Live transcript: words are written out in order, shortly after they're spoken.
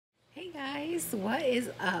guys, what is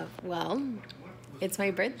up? Well, it's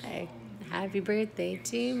my birthday. Happy birthday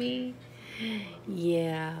to me.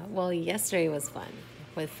 Yeah, well, yesterday was fun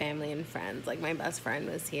with family and friends. Like, my best friend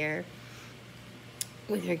was here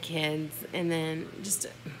with her kids, and then just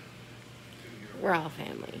we're all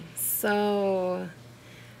family. So,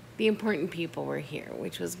 the important people were here,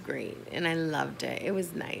 which was great, and I loved it. It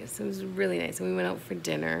was nice. It was really nice. And we went out for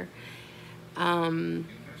dinner. And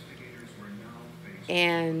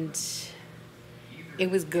it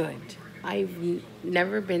was good. I've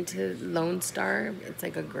never been to Lone Star. It's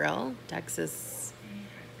like a grill, Texas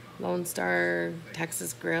Lone Star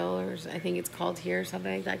Texas Grill, or I think it's called here, or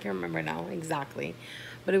something like that. I can't remember now exactly,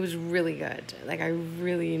 but it was really good. Like, I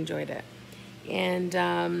really enjoyed it. And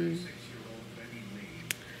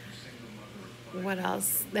what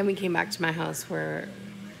else? Then we came back to my house where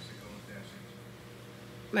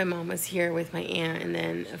my mom was here with my aunt, and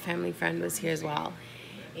then a family friend was here as well.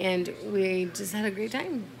 And we just had a great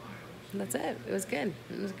time. That's it. It was good.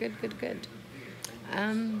 It was good.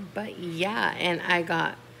 But yeah, and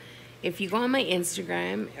if you go on my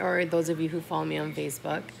Instagram, or those of you who follow me on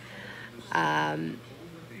Facebook,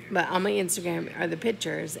 but on my Instagram are the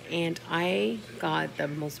pictures, and I got the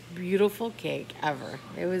most beautiful cake ever.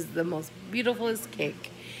 It was the most beautifulest cake.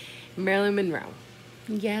 Marilyn Monroe.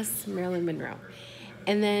 Yes, Marilyn Monroe.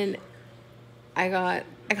 And then I got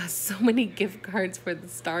so many gift cards for the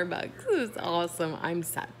Starbucks. It was awesome. I'm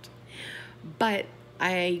set. But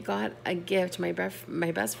I got a gift. My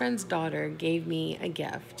best friend's daughter gave me a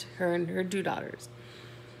gift. Her and her two daughters.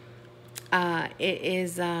 It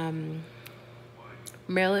is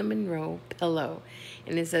Marilyn Monroe pillow,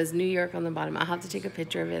 and it says New York on the bottom. I'll have to take a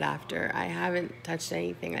picture of it after. I haven't touched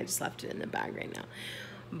anything. I just left it in the bag right now.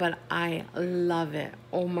 But I love it.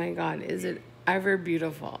 Oh my God, is it ever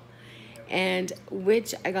beautiful? And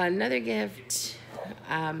which I got another gift,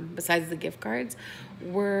 besides the gift cards,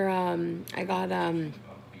 I got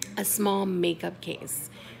a small makeup case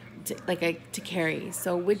to carry,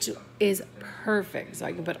 so which is perfect. So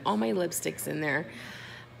I can put all my lipsticks in there.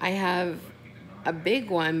 I have a big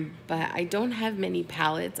one, but I don't have many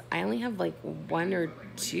palettes. I only have like one or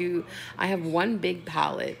two. I have one big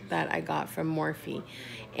palette that I got from Morphe,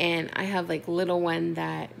 and I have like little one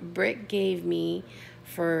that Britt gave me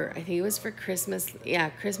for, I think it was for Christmas. Yeah,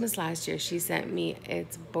 Christmas last year. She sent me,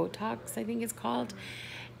 it's Botox, I think it's called,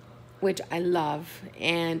 which I love.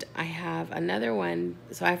 And I have another one.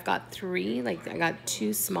 So I've got three, like I got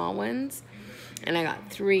two small ones, and I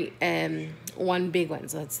got three, one big one.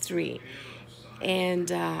 So that's three. And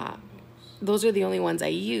those are the only ones I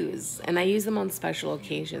use. And I use them on special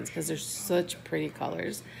occasions because they're such pretty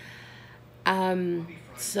colors.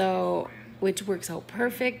 So, which works out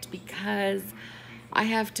perfect because I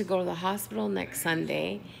have to go to the hospital next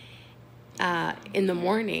Sunday in the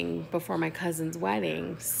morning before my cousin's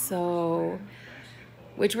wedding. So,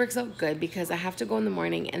 which works out good because I have to go in the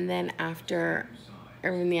morning, and then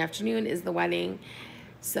in the afternoon is the wedding.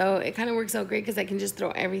 So it kind of works out great because I can just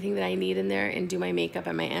throw everything that I need in there and do my makeup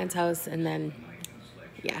at my aunt's house, and then,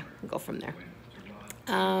 yeah, go from there.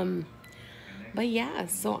 But yeah,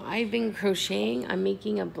 so I've been crocheting. I'm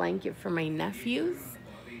making a blanket for my nephews.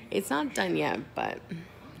 It's not done yet, but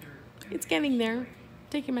it's getting there.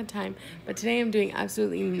 Taking my time. But today I'm doing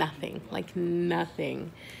absolutely nothing. Like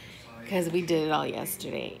nothing. Because we did it all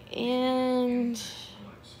yesterday. And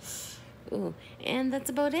that's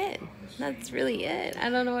about it. That's really it. I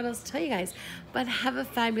don't know what else to tell you guys. But have a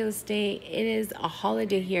fabulous day. It is a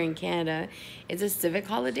holiday here in Canada. It's a civic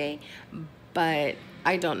holiday, but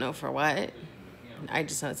I don't know for what. I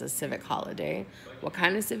just know it's a civic holiday. What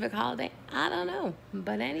kind of civic holiday? I don't know.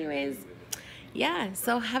 But anyways, yeah,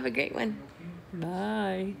 so have a great one.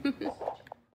 Bye.